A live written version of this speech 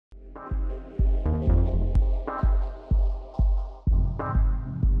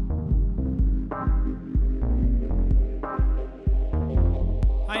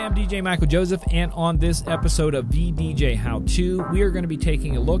I'm DJ Michael Joseph, and on this episode of VDJHOW2, we are going to be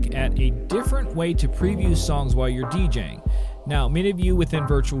taking a look at a different way to preview songs while you're DJing. Now, many of you within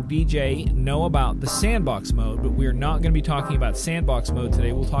Virtual DJ know about the sandbox mode, but we are not going to be talking about sandbox mode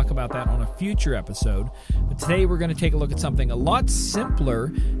today. We'll talk about that on a future episode. But today we're going to take a look at something a lot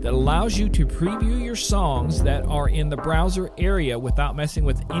simpler that allows you to preview your songs that are in the browser area without messing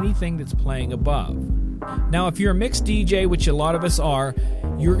with anything that's playing above. Now, if you're a mixed DJ, which a lot of us are,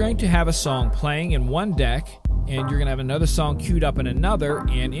 you're going to have a song playing in one deck, and you're going to have another song queued up in another,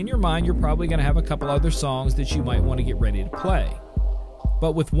 and in your mind you're probably going to have a couple other songs that you might want to get ready to play.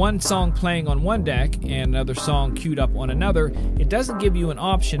 But with one song playing on one deck and another song queued up on another, it doesn't give you an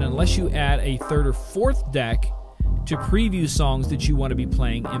option unless you add a third or fourth deck to preview songs that you want to be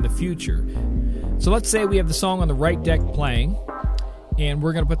playing in the future. So let's say we have the song on the right deck playing, and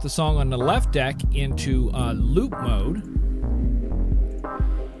we're going to put the song on the left deck into loop mode.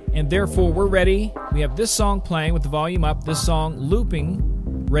 And therefore, we're ready. We have this song playing with the volume up, this song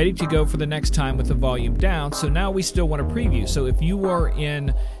looping, ready to go for the next time with the volume down. So now we still want to preview. So if you are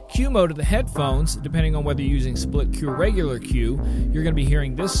in Q mode of the headphones, depending on whether you're using split Q or regular Q, you're going to be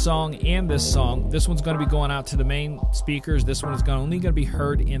hearing this song and this song. This one's going to be going out to the main speakers. This one is only going to be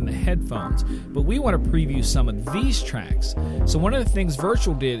heard in the headphones. But we want to preview some of these tracks. So one of the things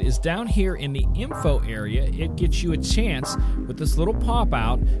Virtual did is down here in the info area, it gets you a chance with this little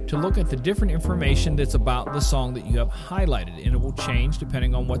pop-out to look at the different information that's about the song that you have highlighted. And it will change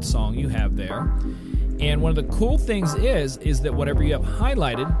depending on what song you have there. And one of the cool things is that whatever you have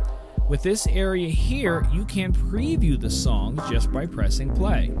highlighted, with this area here, you can preview the songs just by pressing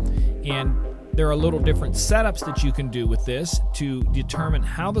play. And there are little different setups that you can do with this to determine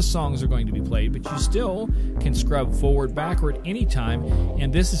how the songs are going to be played, but you still can scrub forward, backward anytime.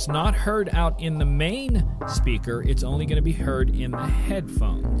 And this is not heard out in the main speaker, it's only going to be heard in the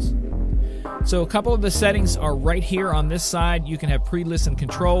headphones. So a couple of the settings are right here on this side. You can have pre-listen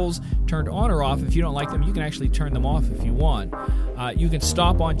controls turned on or off. If you don't like them, you can actually turn them off if you want. You can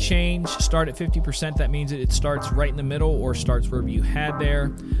stop on change, start at 50%. That means it starts right in the middle or starts wherever you had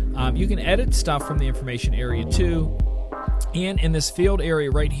there. You can edit stuff from the information area too. And in this field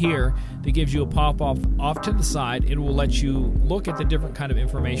area right here that gives you a pop-off off to the side, it will let you look at the different kind of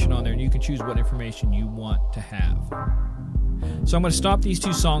information on there, and you can choose what information you want to have. So I'm going to stop these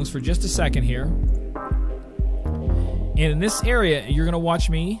two songs for just a second here. And in this area, you're going to watch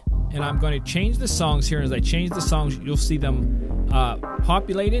me, and I'm going to change the songs here. And as I change the songs, you'll see them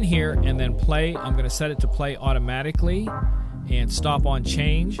populate in here and then play. I'm going to set it to play automatically and stop on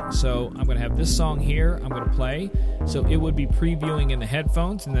change. So I'm going to have this song here. I'm going to play. So it would be previewing in the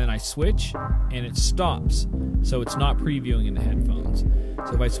headphones, and then I switch, and it stops. So it's not previewing in the headphones.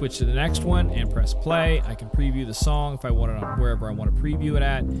 So if I switch to the next one and press play, I can preview the song. If I want it on wherever I want to preview it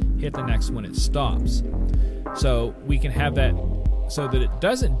at, hit the next one, it stops. So we can have that so that it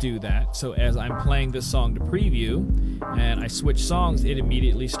doesn't do that. So as I'm playing this song to preview and I switch songs, it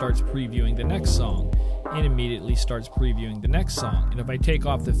immediately starts previewing the next song. It immediately starts previewing the next song. And if I take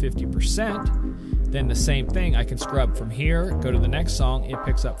off the 50%, then the same thing. I can scrub from here, go to the next song, it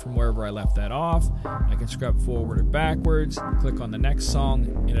picks up from wherever I left that off. I can scrub forward or backwards, click on the next song,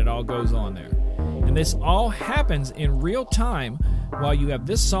 and it all goes on there. And this all happens in real time while you have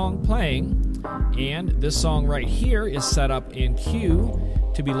this song playing, and this song right here is set up in queue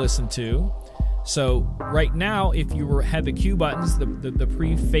to be listened to. So right now, if you had the cue buttons, the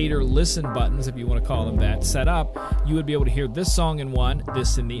pre-fader listen buttons, if you want to call them that, set up, you would be able to hear this song in one,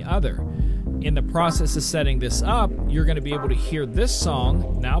 this in the other. In the process of setting this up, you're going to be able to hear this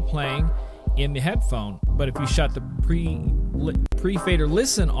song now playing in the headphone. But if you shut the pre-fader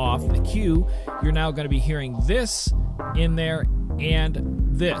listen off, the cue, you're now going to be hearing this in there and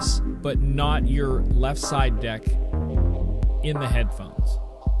this, but not your left side deck in the headphones.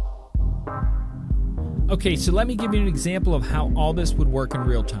 Okay, so let me give you an example of how all this would work in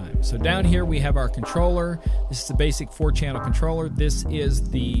real time. So down here we have our controller. This is a basic 4-channel controller. This is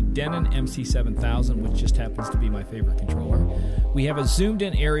the Denon MC7000, which just happens to be my favorite controller. We have a zoomed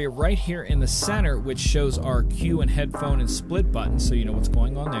in area right here in the center, which shows our cue and headphone and split buttons, so you know what's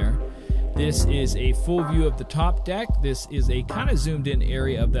going on there. This is a full view of the top deck. This is a kind of zoomed in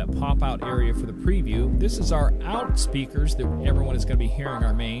area of that pop-out area for the preview. This is our out speakers that everyone is going to be hearing,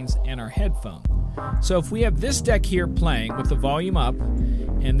 our mains, and our headphone. So if we have this deck here playing with the volume up,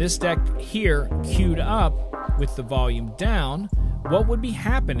 and this deck here queued up with the volume down, what would be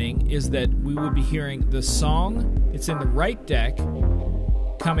happening is that we would be hearing the song, it's in the right deck,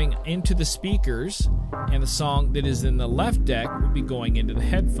 coming into the speakers, and the song that is in the left deck would be going into the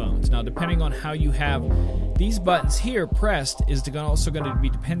headphones. Now, depending on how you have these buttons here pressed is also going to be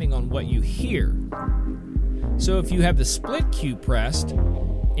depending on what you hear. So if you have the split cue pressed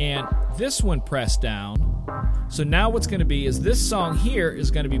and this one pressed down, so now what's going to be is this song here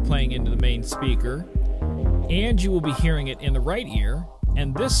is going to be playing into the main speaker, and you will be hearing it in the right ear,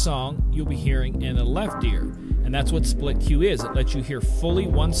 and this song you'll be hearing in the left ear. And that's what split cue is. It lets you hear fully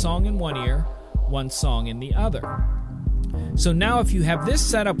one song in one ear, one song in the other. So now if you have this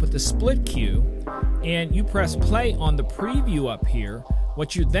set up with the split cue and you press play on the preview up here,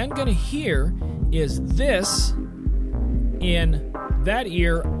 what you're then going to hear is this in that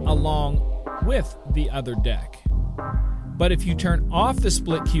ear along with the other deck. But if you turn off the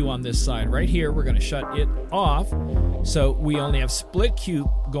split cue on this side right here, we're going to shut it off, so we only have split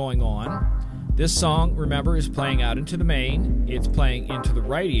cue going on. This song, remember, is playing out into the main. It's playing into the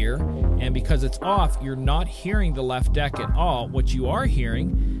right ear, and because it's off, you're not hearing the left deck at all. What you are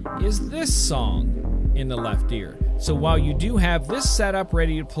hearing is this song in the left ear. So while you do have this set up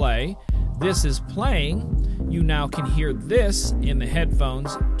ready to play, this is playing, you now can hear this in the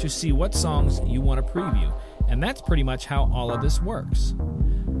headphones to see what songs you want to preview. And that's pretty much how all of this works.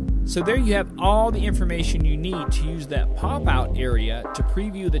 So there you have all the information you need to use that pop-out area to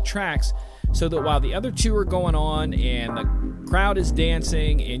preview the tracks, so that while the other two are going on and the crowd is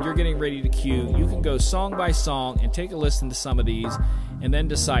dancing and you're getting ready to cue, you can go song by song and take a listen to some of these and then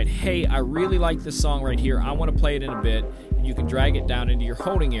decide, hey, I really like this song right here, I want to play it in a bit, and you can drag it down into your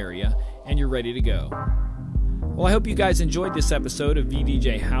holding area and you're ready to go. Well, I hope you guys enjoyed this episode of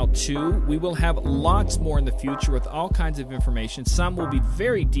VDJ How-To. We will have lots more in the future with all kinds of information. Some will be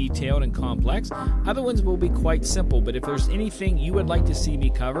very detailed and complex. Other ones will be quite simple. But if there's anything you would like to see me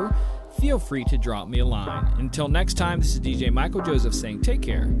cover, feel free to drop me a line. Until next time, this is DJ Michael Joseph saying take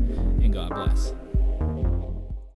care and God bless.